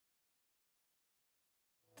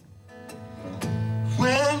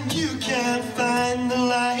when you can't find the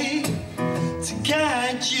light to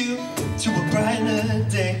guide you to a brighter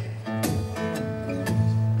day,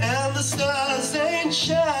 and the stars ain't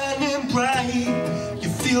shining bright, you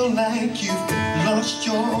feel like you've lost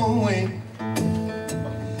your way.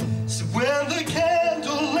 So when the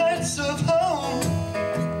candle lights of home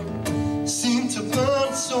seem to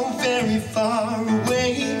burn so very far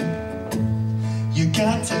away, you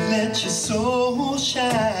got to let your soul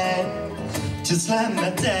shine. Just like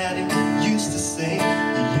my daddy used to say,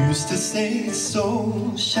 he used to say,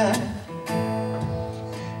 soul shine.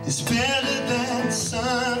 It's better than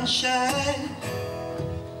sunshine,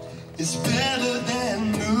 it's better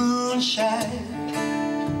than moonshine,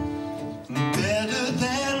 better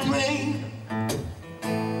than rain.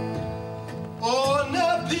 Oh,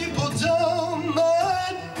 now people don't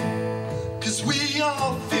mind, 'cause we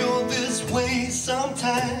all feel this way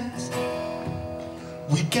sometimes.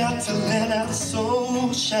 We got to let our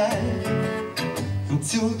soul shine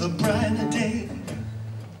until the brighter day.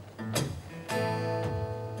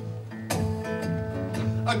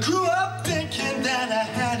 I grew up thinking that I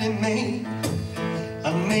had it made,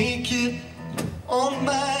 I'd make it on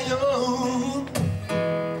my own.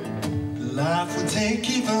 Life would take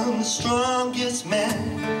even the strongest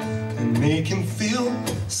man and make him feel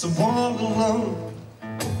so all alone.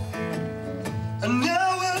 And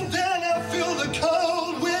now and then I feel the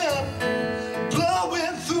cold wind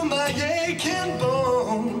blowing through my aching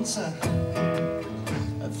bones. I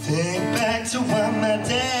think back to what my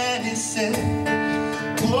daddy said,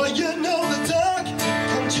 boy, you know the dark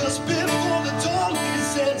come just before the dawn. He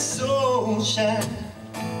said, soul shine,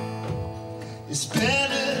 it's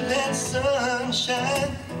better than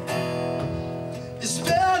sunshine, it's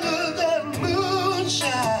better than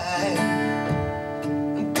moonshine,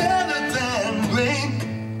 and better than rain.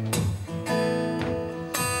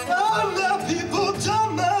 Oh, now people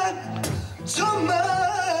don't mind, don't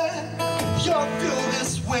mind. Y'all feel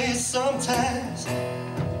this way sometimes.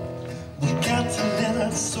 We got to let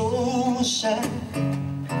our soul shine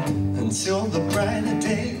until the brighter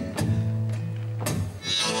day.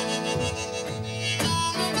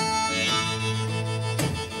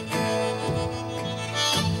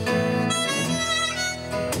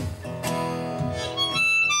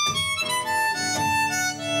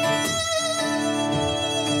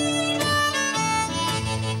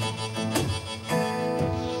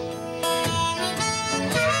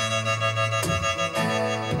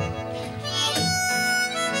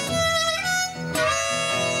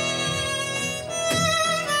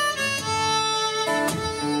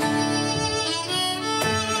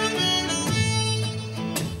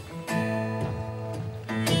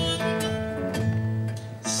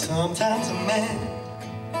 Sometimes a man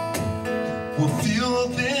will feel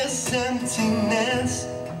this emptiness,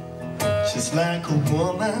 just like a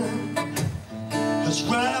woman has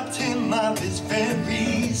robbed him of his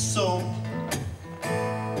very soul.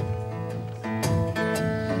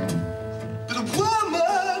 But a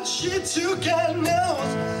woman, she too God knows,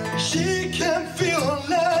 she can feel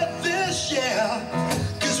like this, yeah.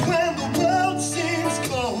 'Cause when the world seems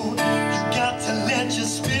cold, you got to let your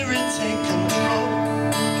spirit take control.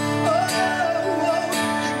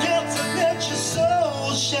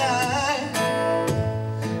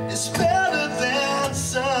 It's better than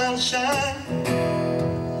sunshine,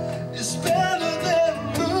 it's better than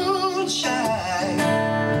moonshine,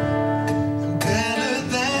 and better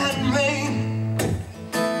than rain.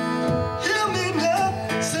 Hear me now,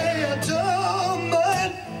 say I don't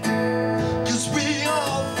mind, 'cause we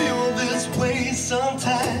all feel this way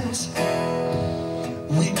sometimes.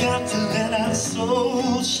 We got to let our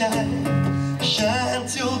soul shine, shine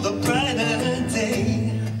till the brighter day.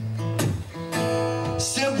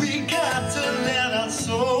 Said we got to let our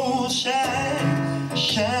soul shine,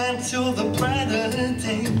 shine till the brighter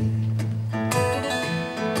day.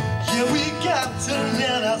 Yeah, we got to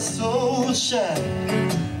let our soul shine,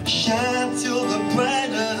 shine till the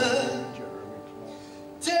brighter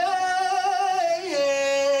day.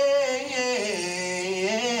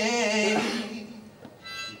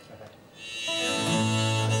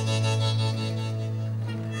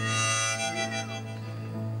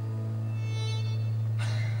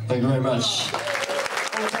 Thank you very much. Stuart,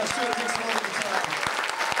 Dixon on the guitar.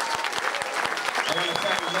 I want to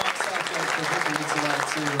thank Mark Southgate for booking me tonight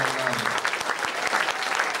too.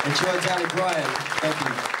 Enjoy Danny Bryan. Thank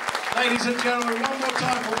you. Ladies and gentlemen, one more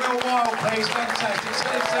time for Wilde, please. Fantastic.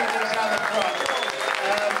 Steve Simmons out the front.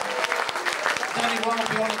 Danny Wilde will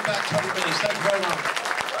be on in about 20 minutes. Thank you very much.